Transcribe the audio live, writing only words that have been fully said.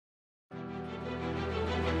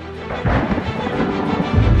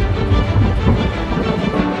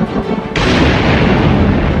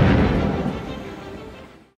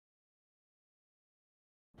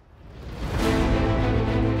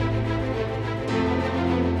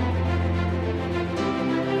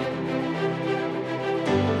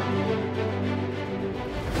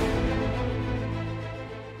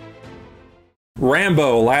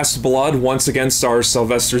Rambo: Last Blood once again stars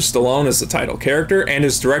Sylvester Stallone as the title character and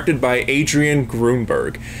is directed by Adrian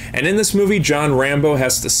Grunberg. And in this movie, John Rambo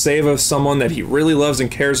has to save someone that he really loves and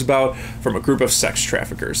cares about from a group of sex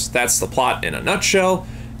traffickers. That's the plot in a nutshell,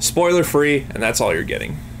 spoiler free, and that's all you're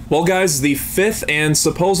getting. Well guys, the fifth and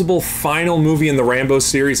supposable final movie in the Rambo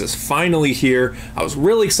series is finally here. I was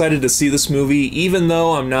really excited to see this movie, even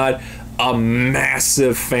though I'm not a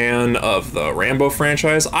massive fan of the Rambo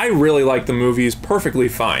franchise. I really like the movies perfectly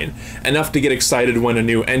fine, enough to get excited when a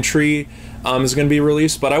new entry is going to be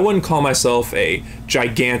released, but I wouldn't call myself a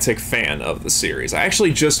gigantic fan of the series. I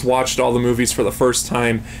actually just watched all the movies for the first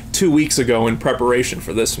time 2 weeks ago in preparation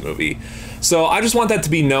for this movie. So I just want that to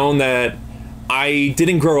be known that I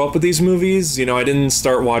didn't grow up with these movies. You know, I didn't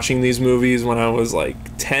start watching these movies when I was like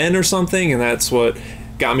 10 or something, and that's what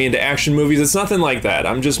got me into action movies. It's nothing like that.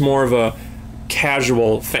 I'm just more of a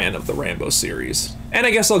casual fan of the Rambo series. And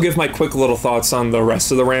I guess I'll give my quick little thoughts on the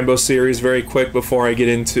rest of the Rambo series very quick before I get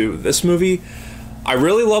into this movie. I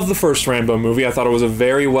really love the first Rambo movie. I thought it was a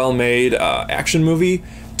very well made action movie.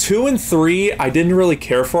 2 and 3 I didn't really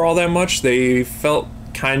care for all that much. They felt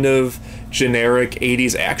kind of generic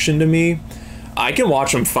 80s action to me. I can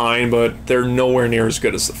watch them fine, but they're nowhere near as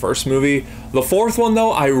good as the first movie. The fourth one,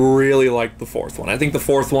 though, I really liked the fourth one. I think the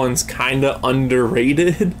fourth one's kind of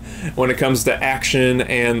underrated when it comes to action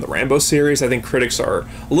and the Rambo series. I think critics are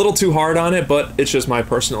a little too hard on it, but it's just my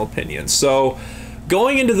personal opinion. So,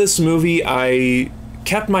 going into this movie, I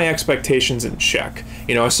kept my expectations in check.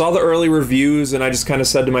 You know, I saw the early reviews, and I just kind of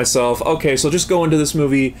said to myself, okay, so just go into this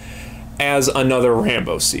movie as another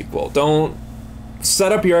Rambo sequel. Don't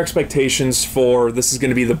set up your expectations for this is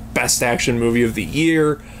going to be the best action movie of the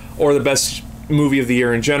year or the best movie of the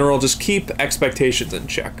year in general. Just keep expectations in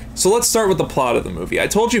check. So let's start with the plot of the movie. I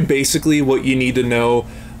told you basically what you need to know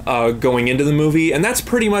going into the movie, and that's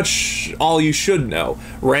pretty much all you should know.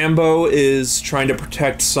 Rambo is trying to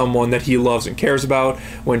protect someone that he loves and cares about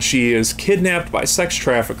when she is kidnapped by sex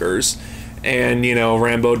traffickers. And, you know,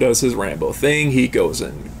 Rambo does his Rambo thing. He goes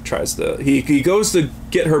and tries to, he goes to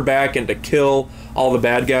get her back and to kill all the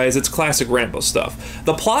bad guys. It's classic Rambo stuff.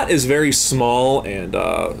 The plot is very small and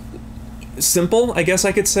simple, I guess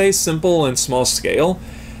I could say. Simple and small scale.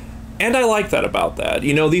 And I like that about that.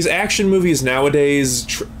 You know, these action movies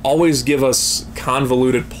nowadays always give us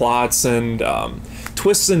convoluted plots and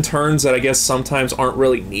twists and turns that I guess sometimes aren't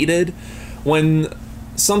really needed, when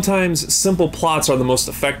sometimes simple plots are the most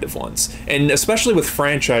effective ones. And especially with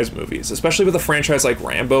franchise movies, especially with a franchise like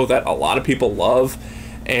Rambo that a lot of people love,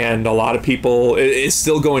 and a lot of people is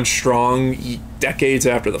still going strong decades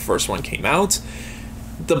after the first one came out.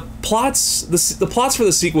 The plots for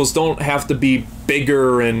the sequels don't have to be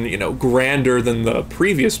bigger and, you know, grander than the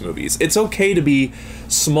previous movies. It's okay to be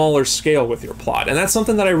smaller scale with your plot, and that's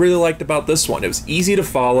something that I really liked about this one. It was easy to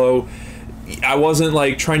follow. I wasn't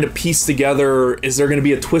like trying to piece together, is there going to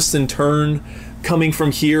be a twist and turn coming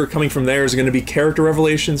from here, coming from there? Is there going to be character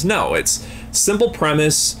revelations? No, it's simple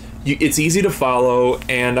premise. It's easy to follow,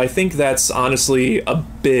 and I think that's honestly a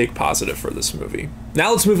big positive for this movie.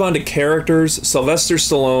 Now let's move on to characters. Sylvester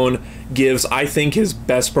Stallone gives, I think, his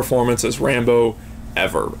best performance as Rambo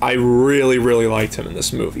ever. I really, really liked him in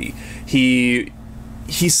this movie. He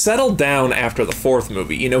settled down after the fourth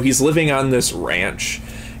movie. You know, he's living on this ranch.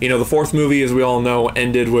 You know, the fourth movie, as we all know,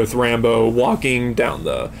 ended with Rambo walking down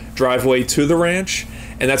the driveway to the ranch,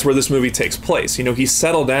 and that's where this movie takes place. You know, he's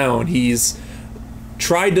settled down. He's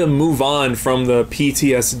tried to move on from the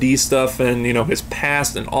PTSD stuff and, you know, his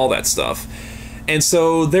past and all that stuff. And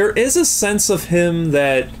so there is a sense of him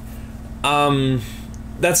that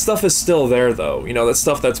that stuff is still there, though. You know, that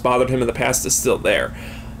stuff that's bothered him in the past is still there.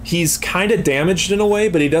 He's kind of damaged in a way,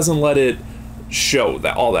 but he doesn't let it show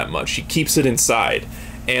that all that much. He keeps it inside.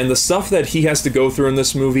 And the stuff that he has to go through in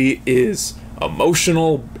this movie is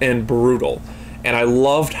emotional and brutal. And I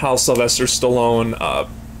loved how Sylvester Stallone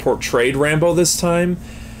portrayed Rambo this time.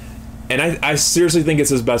 And I seriously think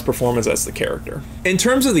it's his best performance as the character. In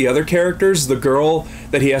terms of the other characters, the girl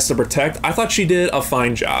that he has to protect, I thought she did a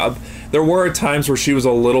fine job. There were times where she was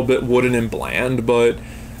a little bit wooden and bland, but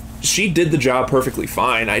she did the job perfectly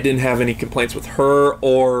fine. I didn't have any complaints with her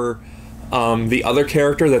or the other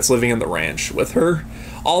character that's living in the ranch with her.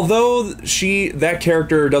 Although that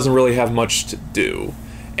character doesn't really have much to do.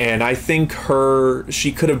 And I think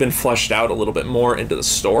she could have been fleshed out a little bit more into the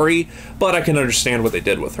story, but I can understand what they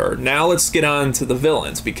did with her. Now let's get on to the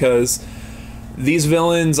villains, because these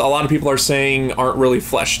villains, a lot of people are saying, aren't really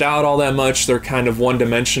fleshed out all that much. They're kind of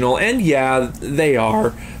one-dimensional, and yeah, they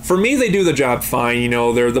are. For me, they do the job fine. You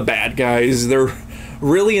know, they're the bad guys. They're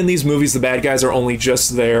really, in these movies, the bad guys are only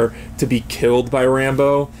just there to be killed by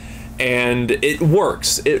Rambo. and it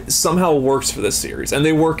works. It somehow works for this series, and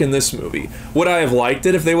they work in this movie. Would I have liked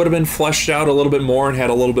it if they would have been fleshed out a little bit more and had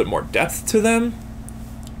a little bit more depth to them?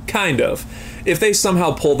 Kind of. If they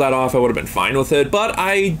somehow pulled that off, I would have been fine with it, but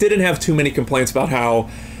I didn't have too many complaints about how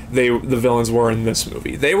the villains were in this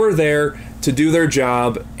movie. They were there to do their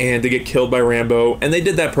job and to get killed by Rambo, and they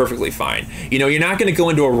did that perfectly fine. You know, you're not going to go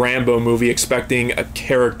into a Rambo movie expecting a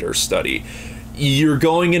character study. You're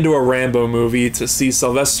going into a Rambo movie to see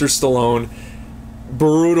Sylvester Stallone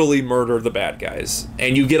brutally murder the bad guys,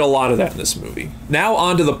 and you get a lot of that in this movie. Now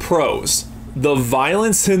on to the pros. The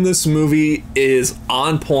violence in this movie is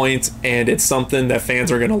on point, and it's something that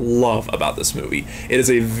fans are going to love about this movie. It is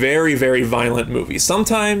a very, very violent movie.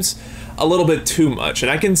 Sometimes a little bit too much,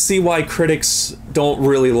 and I can see why critics don't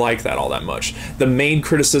really like that all that much. The main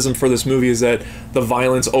criticism for this movie is that the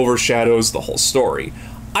violence overshadows the whole story.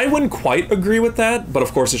 I wouldn't quite agree with that, but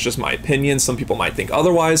of course it's just my opinion. Some people might think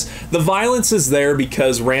otherwise. The violence is there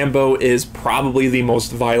because Rambo is probably the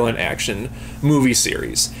most violent action movie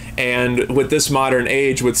series. And with this modern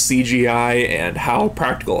age, with CGI and how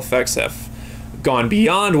practical effects have gone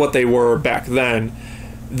beyond what they were back then,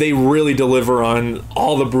 they really deliver on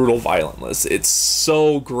all the brutal violence. It's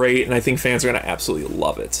so great, and I think fans are going to absolutely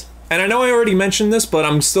love it. And I know I already mentioned this, but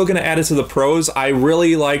I'm still going to add it to the pros. I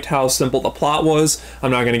really liked how simple the plot was.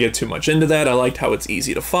 I'm not going to get too much into that. I liked how it's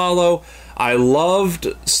easy to follow. I loved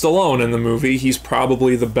Stallone in the movie. He's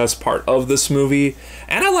probably the best part of this movie.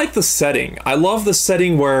 And I like the setting. I love the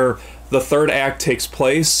setting where the third act takes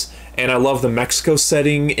place, and I love the Mexico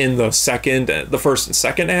setting in the first and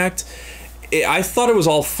second act. I thought it was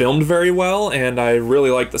all filmed very well, and I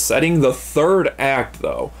really liked the setting. The third act,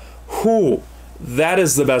 though, that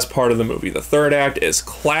is the best part of the movie. The third act is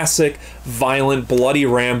classic, violent, bloody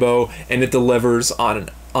Rambo, and it delivers on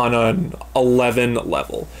an 11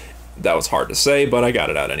 level. That was hard to say, but I got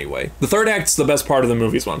it out anyway. The third act's the best part of the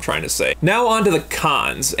movie is what I'm trying to say. Now on to the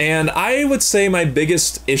cons, and I would say my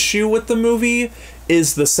biggest issue with the movie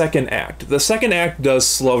is the second act. The second act does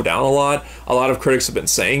slow down a lot. A lot of critics have been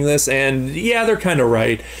saying this, and yeah, they're kind of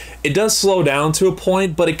right. It does slow down to a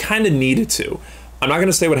point, but it kind of needed to. I'm not going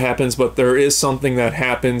to say what happens, but there is something that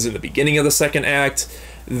happens in the beginning of the second act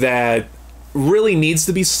that really needs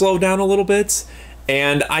to be slowed down a little bit.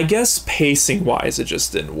 And I guess pacing-wise, it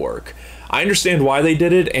just didn't work. I understand why they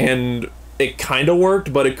did it, and it kind of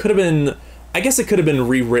worked, but it could have been... I guess it could have been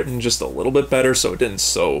rewritten just a little bit better so it didn't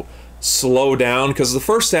so slow down, because the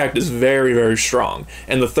first act is very, very strong,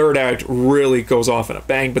 and the third act really goes off in a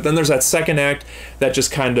bang, but then there's that second act that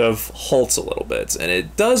just kind of halts a little bit, and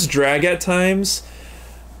it does drag at times,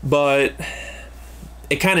 but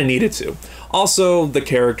it kind of needed to. Also, the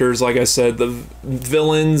characters, like I said, the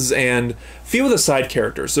villains and a few of the side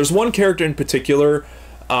characters. There's one character in particular,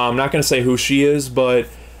 I'm not going to say who she is, but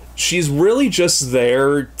she's really just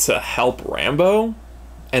there to help Rambo,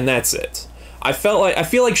 and that's it. I feel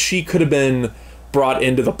like she could have been brought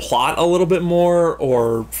into the plot a little bit more,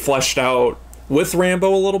 or fleshed out with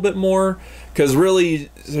Rambo a little bit more, because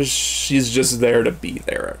really she's just there to be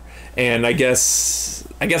there. And I guess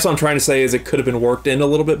what I'm trying to say is it could have been worked in a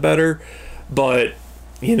little bit better, but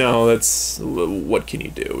you know, that's, what can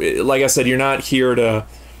you do? Like I said, you're not here to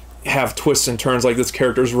have twists and turns like this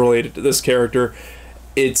character is related to this character.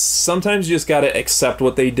 It's sometimes you just gotta accept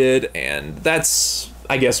what they did, and that's,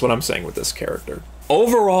 I guess, what I'm saying with this character.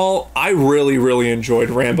 Overall, I really, really enjoyed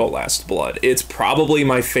Rambo Last Blood. It's probably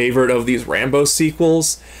my favorite of these Rambo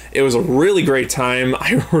sequels. It was a really great time.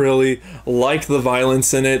 I really liked the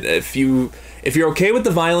violence in it. If you're okay with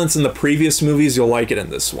the violence in the previous movies, you'll like it in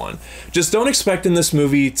this one. Just don't expect in this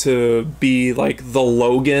movie to be like the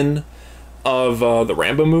Logan of the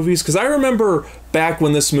Rambo movies, because I remember back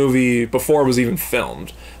when this movie, before it was even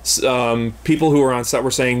filmed, people who were on set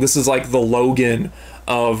were saying this is like the Logan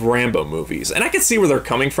of Rambo movies, and I can see where they're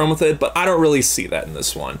coming from with it, but I don't really see that in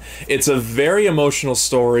this one. It's a very emotional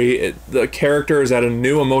story. The character is at a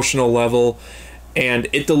new emotional level, and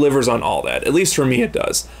it delivers on all that. At least for me, it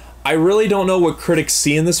does. I really don't know what critics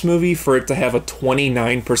see in this movie for it to have a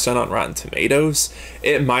 29% on Rotten Tomatoes.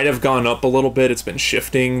 It might have gone up a little bit. It's been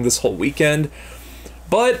shifting this whole weekend.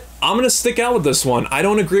 But I'm going to stick out with this one. I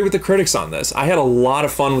don't agree with the critics on this. I had a lot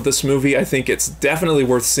of fun with this movie. I think it's definitely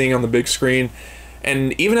worth seeing on the big screen.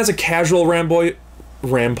 And even as a casual Rambo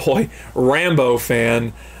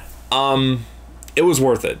fan, it was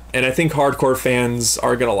worth it. And I think hardcore fans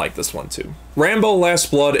are going to like this one too. Rambo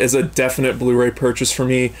Last Blood is a definite Blu-ray purchase for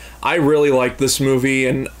me. I really like this movie,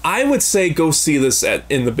 and I would say go see this on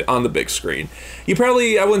the big screen.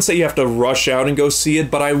 I wouldn't say you have to rush out and go see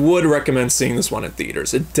it, but I would recommend seeing this one in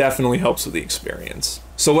theaters. It definitely helps with the experience.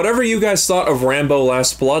 So whatever you guys thought of Rambo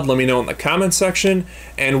Last Blood, let me know in the comment section.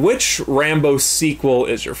 And which Rambo sequel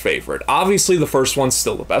is your favorite? Obviously the first one's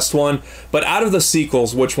still the best one, but out of the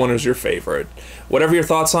sequels, which one is your favorite? Whatever your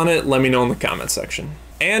thoughts on it, let me know in the comment section.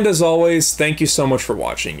 And as always, thank you so much for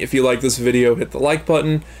watching. If you like this video, hit the like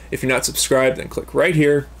button. If you're not subscribed, then click right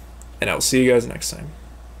here, and I will see you guys next time.